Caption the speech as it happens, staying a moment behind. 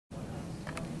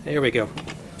There we go.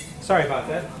 Sorry about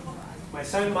that. My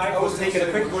son Michael was taking a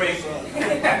quick break.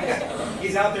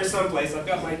 He's out there someplace. I've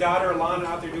got my daughter Alana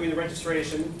out there doing the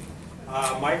registration.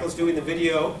 Michael's doing the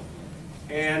video.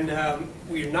 And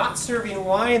we're not serving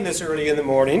wine this early in the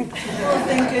morning. Oh,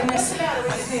 thank goodness.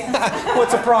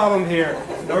 What's the problem here?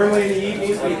 Normally in the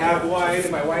evenings we have wine,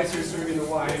 and my wife's here serving the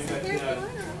wine. But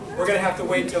we're going to have to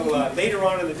wait till later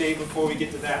on in the day before we get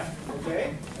to that.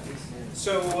 Okay?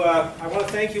 So I want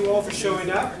to thank you all for showing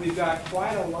up. We've got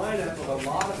quite a lineup of a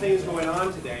lot of things going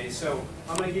on today. So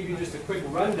I'm going to give you just a quick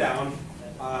rundown.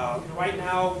 Right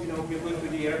now, we'll go through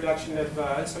the introduction of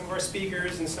some of our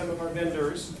speakers and some of our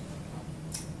vendors.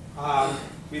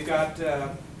 We've got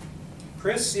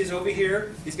Chris is over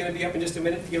here. He's going to be up in just a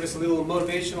minute to give us a little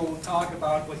motivational talk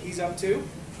about what he's up to.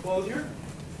 Closure.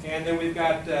 And then we've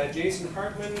got Jason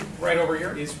Hartman. Right over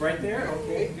here. He's right there.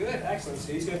 Okay, good, excellent.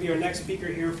 So he's going to be our next speaker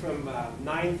here from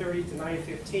 9:30 to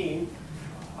 9:15.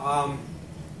 10:15.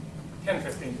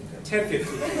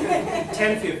 10:15.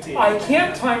 10:15. I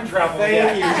can't time travel.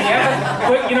 Thank you. Yeah,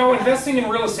 but investing in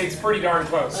real estate's pretty darn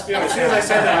close. Yeah, as soon as I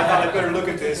said that, I thought I'd better look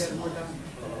at this.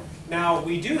 Now,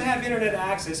 we do have internet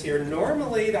access here.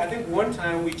 Normally, I think one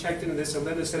time we checked into this and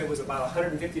Linda said it was about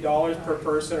 $150 per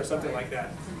person or something like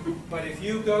that. But if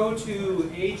you go to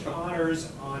H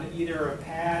Honors on either a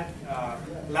pad,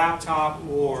 laptop,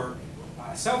 or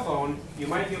cell phone, you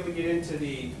might be able to get into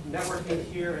the networking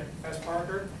here at Fest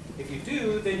Parker. If you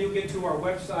do, then you'll get to our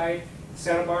website,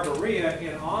 Santa Barbara REIA,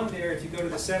 and on there, if you go to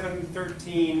the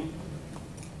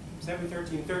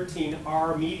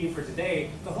 713R meeting for today,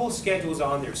 the whole schedule is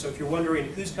on there. So if you're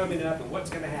wondering who's coming up and what's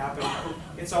going to happen,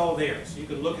 it's all there. So you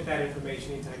can look at that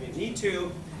information anytime you need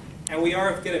to. And we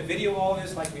are going to video all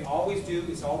this like we always do.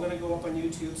 It's all going to go up on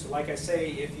YouTube. So like I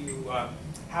say, if you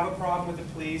have a problem with the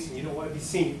police and you don't want to be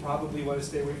seen, you probably want to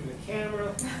stay away from the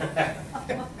camera.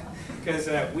 Because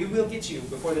we will get you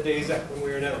before the day is up, one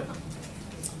way or another.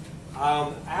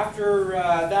 After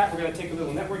that, we're going to take a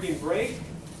little networking break.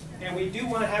 And we do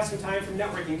want to have some time for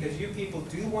networking because you people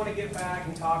do want to get back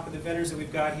and talk with the vendors that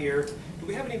we've got here. Do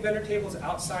we have any vendor tables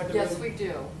outside the room? Yes, we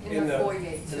do. In the foyer.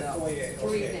 In the foyer,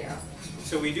 Three okay. there.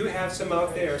 So we do have some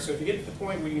out there. So if you get to the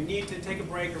point where you need to take a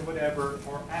break or whatever,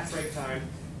 or at break time,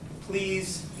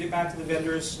 please get back to the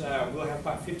vendors. We'll have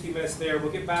about 15 minutes there.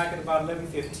 We'll get back at about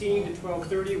 11:15 to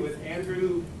 12:30 with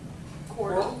Andrew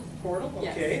Cordell,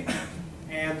 okay. Yes.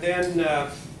 And then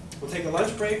we'll take a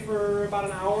lunch break for about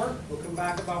an hour. We'll come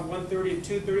back about 1:30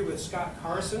 to 2:30 with Scott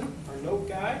Carson, our note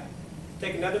guy.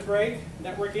 Take another break,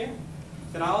 networking.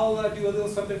 Then I'll do a little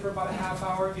something for about a half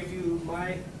hour, give you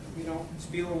my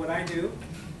spiel on what I do.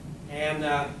 And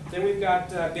then we've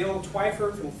got Bill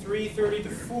Twyford from 3:30 to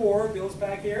 4. Bill's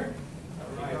back here. All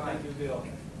right, thank you, Bill.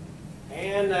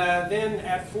 And then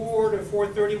at 4 to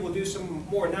 4:30, we'll do some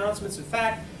more announcements. In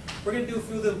fact, we're going to do a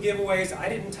few little giveaways. I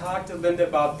didn't talk to Linda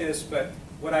about this, but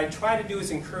what I try to do is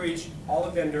encourage all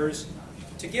the vendors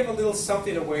to give a little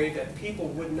something away that people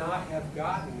would not have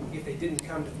gotten if they didn't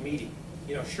come to the meeting.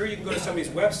 Sure, you can go to somebody's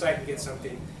website and get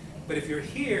something, but if you're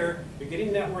here, you're getting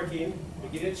networking,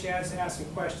 you're getting a chance to ask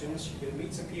some questions, you're going to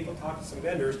meet some people, talk to some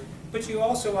vendors, but you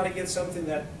also want to get something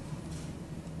that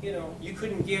you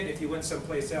couldn't get if you went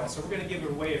someplace else. So we're going to give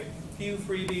away a few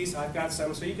freebies. I've got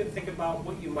some, so you can think about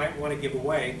what you might want to give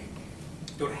away.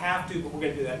 Don't have to, but we're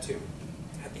going to do that too.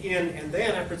 At the end, and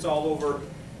then after it's all over,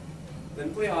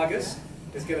 Linda Pliagas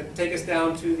is going to take us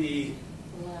down to the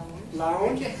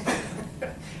lounge.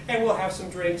 And we'll have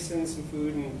some drinks and some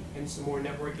food and some more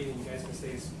networking, and you guys can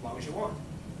stay as long as you want.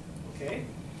 Okay?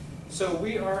 So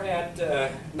we are at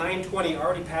 9:20,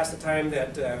 already past the time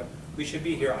that we should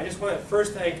be here. I just want to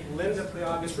first thank Linda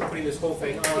Pliagas for putting this whole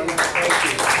thing on. Thank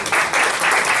you.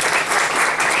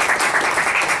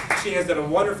 She has done a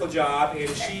wonderful job, and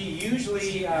she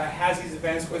usually has these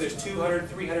events where there's 200,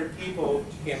 300 people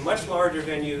in much larger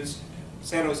venues,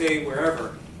 San Jose,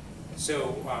 wherever.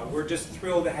 So we're just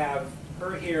thrilled to have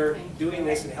her here doing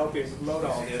this and helping promote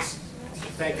all this. So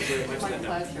thank you very much, Linda.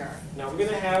 My pleasure. Now we're going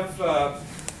to have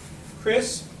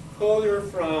Chris Kohler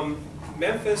from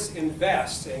Memphis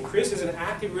Invest. And Chris is an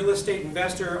active real estate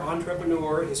investor,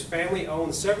 entrepreneur. His family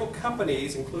owns several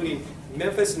companies, including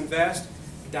Memphis Invest,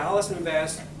 Dallas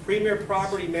Invest, Premier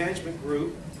Property Management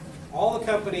Group. All the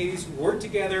companies work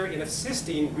together in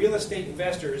assisting real estate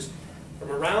investors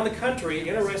from around the country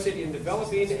interested in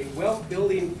developing a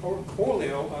wealth-building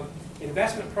portfolio of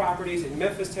investment properties in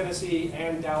Memphis, Tennessee,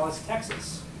 and Dallas,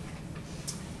 Texas.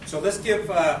 So let's give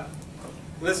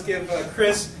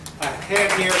Chris a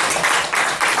hand here.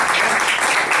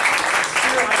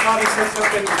 Sure, I thought he said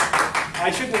something. I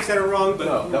shouldn't have said it wrong, but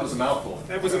no, that was a mouthful.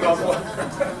 That was a mouthful.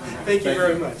 Thank you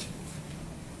very much.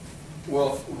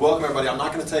 Well, welcome everybody. I'm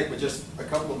not going to take but just a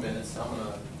couple of minutes. I'm going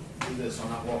to do this so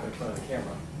I'm not walking in front of the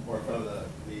camera or in front of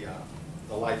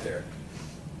the light there.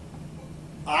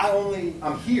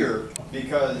 I'm here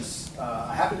because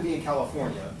I happen to be in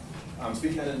California. I'm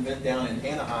speaking at an event down in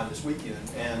Anaheim this weekend,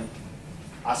 and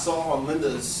I saw on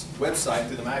Linda's website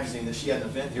through the magazine that she had an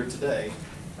event here today.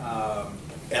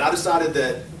 And I decided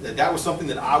that was something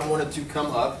that I wanted to come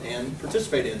up and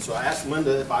participate in. So I asked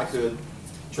Linda if I could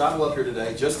travel up here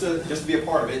today just to be a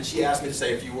part of it, and she asked me to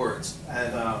say a few words.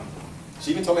 And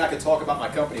she even told me I could talk about my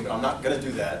company, but I'm not going to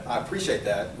do that. I appreciate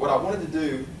that. What I wanted to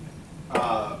do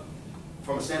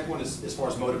from a standpoint as far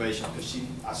as motivation, because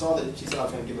I saw that she said I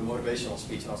was going to give a motivational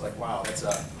speech, and I was like, wow, that's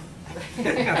I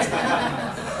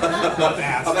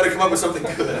better come up with something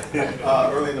good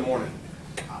early in the morning.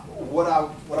 What I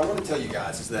want to tell you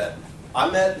guys is that I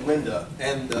met Linda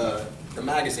and the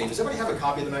magazine. Does everybody have a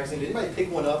copy of the magazine? Did anybody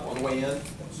pick one up on the way in?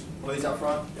 One of these out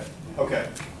front? Yeah. Okay.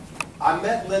 I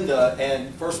met Linda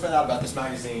and first found out about this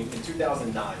magazine in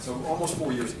 2009, so almost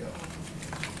 4 years ago.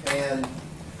 And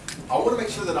I want to make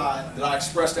sure that I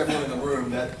expressed to everyone in the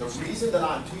room that the reason that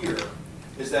I'm here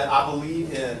is that I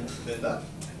believe in Linda,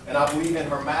 and I believe in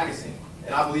her magazine,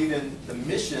 and I believe in the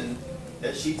mission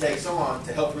that she takes on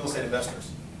to help real estate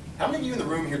investors. How many of you in the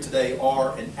room here today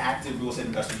are an active real estate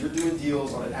investor? You're doing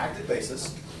deals on an active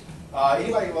basis.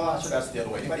 Anybody, well, I should ask the other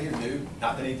way. Anybody here new?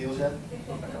 Not done any deals yet?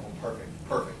 Perfect,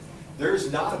 perfect. There's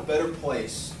not a better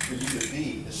place for you to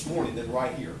be this morning than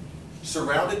right here,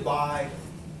 surrounded by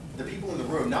the people in the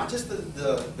room, not just the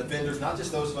vendors, not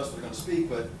just those of us that are going to speak,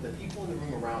 but the people in the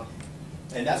room around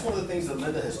you. And that's one of the things that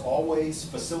Linda has always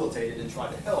facilitated and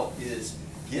tried to help is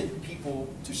get people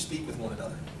to speak with one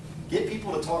another. Get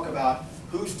people to talk about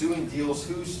who's doing deals,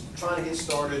 who's trying to get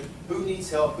started, who needs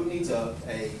help, who needs a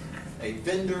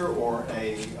vendor or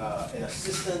an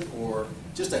assistant or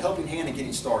just a helping hand in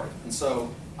getting started. And so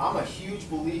I'm a huge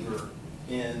believer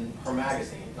in her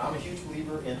magazine, and I'm a huge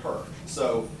believer in her.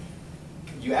 So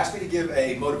you asked me to give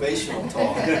a motivational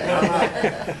talk.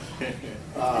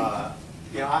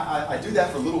 I do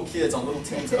that for little kids on little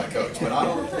teams that I coach, but I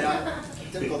don't. I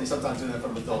have difficulty sometimes doing that for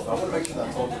adults. But I want to make sure that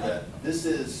I told you that this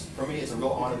is, for me, it's a real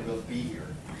honor to be here.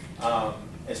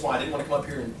 It's why I didn't want to come up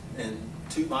here and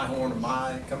toot my horn or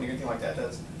my company or anything like that.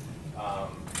 That's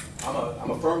I'm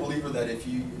a firm believer that if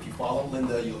you follow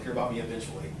Linda, you'll hear about me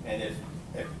eventually. And if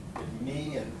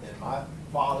me and my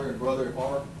father and brother, if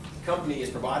our company is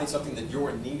providing something that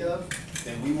you're in need of,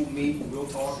 then we will meet and we'll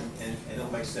talk and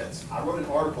it'll make sense. I wrote an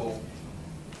article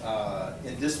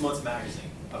in this month's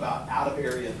magazine about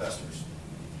out-of-area investors.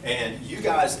 And you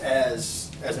guys as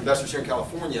investors here in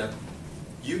California,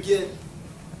 you get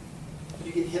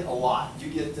hit a lot.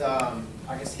 You get,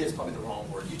 I guess hit's probably the wrong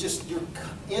word. You're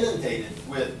inundated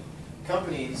with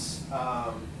companies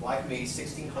like me,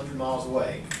 1,600 miles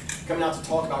away, coming out to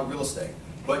talk about real estate.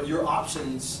 But your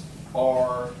options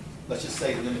are, let's just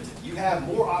say, limited. You have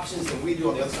more options than we do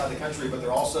on the other side of the country, but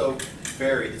they're also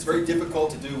varied. It's very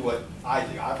difficult to do what I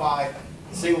do. I buy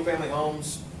single-family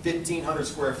homes, 1,500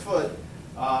 square foot,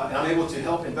 and I'm able to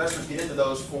help investors get into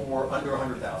those for under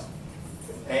 $100,000.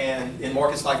 And in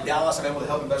markets like Dallas, I'm able to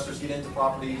help investors get into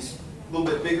properties a little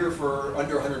bit bigger for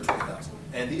under $120,000.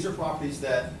 And these are properties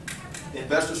that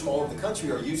investors from all over the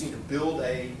country are using to build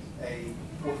a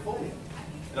portfolio.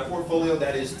 And a portfolio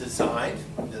that is designed,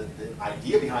 the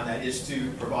idea behind that is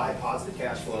to provide positive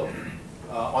cash flow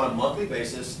on a monthly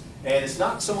basis. And it's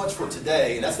not so much for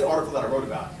today, and that's the article that I wrote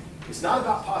about. It's not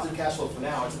about positive cash flow for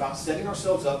now, it's about setting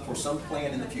ourselves up for some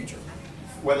plan in the future.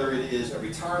 Whether it is a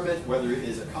retirement, whether it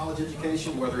is a college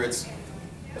education, whether it's,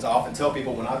 as I often tell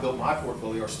people when I built my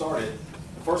portfolio or started,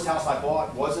 the first house I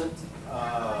bought wasn't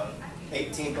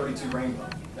 1832 Rainbow.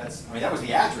 That was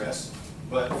the address,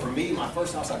 but for me, my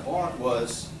first house I bought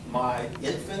was my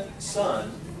infant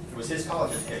son. It was his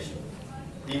college education.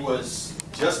 He was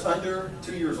just under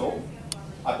 2 years old.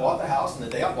 I bought the house, and the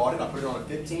day I bought it, I put it on a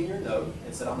 15-year note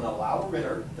and said, I'm going to allow a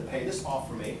renter to pay this off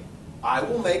for me. I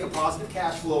will make a positive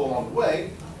cash flow along the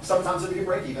way. Sometimes it'll be a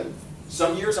break even.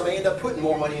 Some years I may end up putting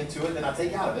more money into it than I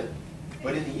take out of it.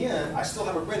 But in the end, I still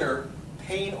have a renter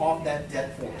paying off that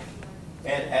debt for me.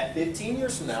 And at 15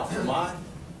 years from now, when my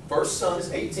first son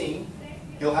is 18,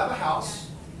 he'll have a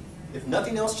house. If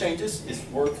nothing else changes, it's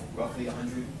worth roughly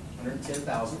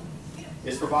 $110,000.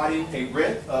 It's providing a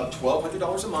rent of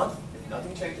 $1,200 a month.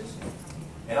 Nothing changes.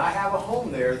 And I have a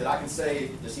home there that I can say,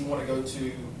 does he want to go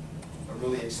to a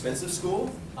really expensive school?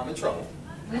 I'm in trouble.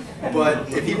 But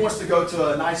if he wants to go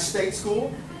to a nice state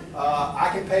school, I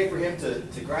can pay for him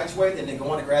to graduate and then go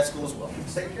on to grad school as well.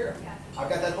 It's taken care of. I've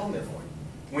got that home there for him.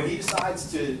 When he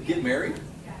decides to get married,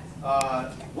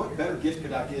 what better gift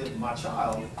could I give my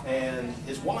child and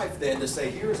his wife than to say,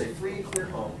 here is a free and clear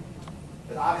home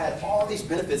that I've had all these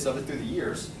benefits of it through the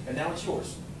years, and now it's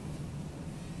yours.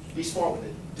 Be smart with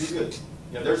it. Do good.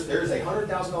 You know, there's a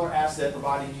 $100,000 asset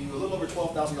providing you a little over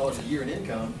 $12,000 a year in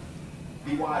income.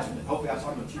 Be wise with it. Hopefully I've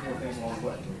talked about a few more things along the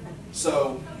way.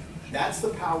 So that's the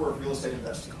power of real estate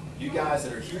investing. You guys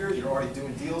that are here, you're already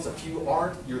doing deals. A few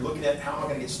aren't. You're looking at how am I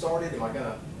going to get started? Am I going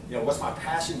to, you know, what's my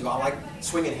passion? Do I like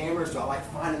swinging hammers? Do I like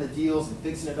finding the deals and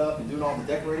fixing it up and doing all the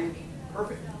decorating?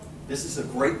 Perfect. This is a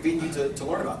great venue to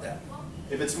learn about that.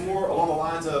 If it's more along the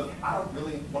lines of, I don't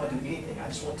really want to do anything, I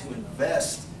just want to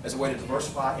invest as a way to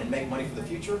diversify and make money for the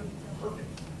future, perfect.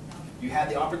 You had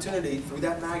the opportunity through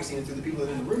that magazine and through the people that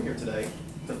are in the room here today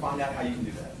to find out how you can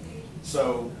do that.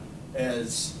 So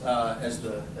as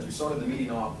we started the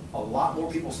meeting off, a lot more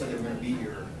people said they were going to be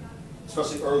here,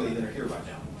 especially early, than are here right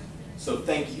now. So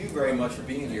thank you very much for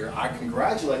being here. I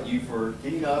congratulate you for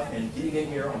getting up and getting in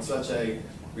here on such a,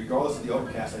 regardless of the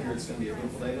overcast, I hear it's going to be a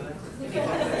beautiful day today.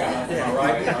 All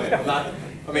right?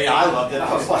 I mean, I loved it.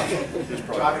 I was like,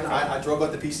 driving, I drove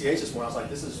up the PCH this morning. I was like,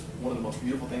 this is one of the most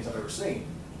beautiful things I've ever seen.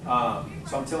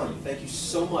 So I'm telling you, thank you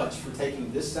so much for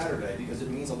taking this Saturday because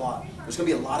it means a lot. There's going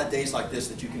to be a lot of days like this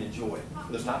that you can enjoy.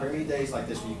 There's not very many days like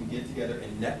this where you can get together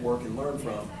and network and learn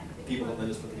from people that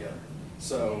Linda's put together.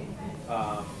 So,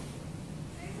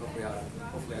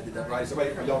 hopefully I did that right. Is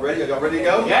everybody, are y'all ready? Are y'all ready to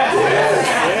go? Yes.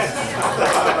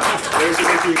 Thank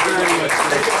you very much.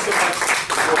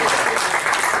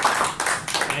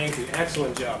 Thank you.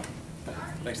 Excellent job.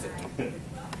 Thanks, Dave.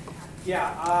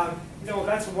 Yeah, you know,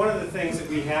 that's one of the things that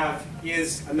we have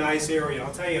is a nice area.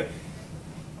 I'll tell you,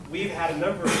 we've had a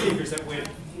number of speakers that went,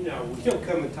 you know, we don't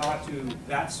come and talk to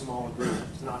that small a group.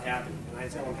 It's not happening. And I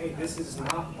tell them, hey, this is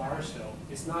not Barstow.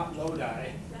 It's not Lodi.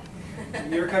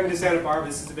 You're coming to Santa Barbara,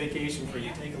 this is a vacation for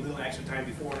you. Take a little extra time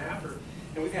before and after.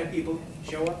 And we've had people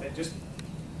show up that just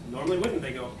normally wouldn't.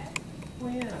 They go,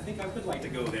 well, yeah, I think I would like to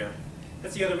go there.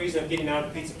 That's the other reason I'm getting out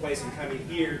of the pizza place and coming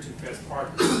here to Crest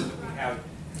Park, so that we have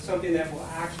something that will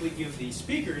actually give the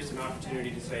speakers an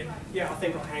opportunity to say, yeah, I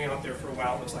think I'll hang out there for a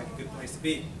while. It looks like a good place to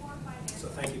be. So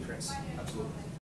thank you, Chris. Absolutely.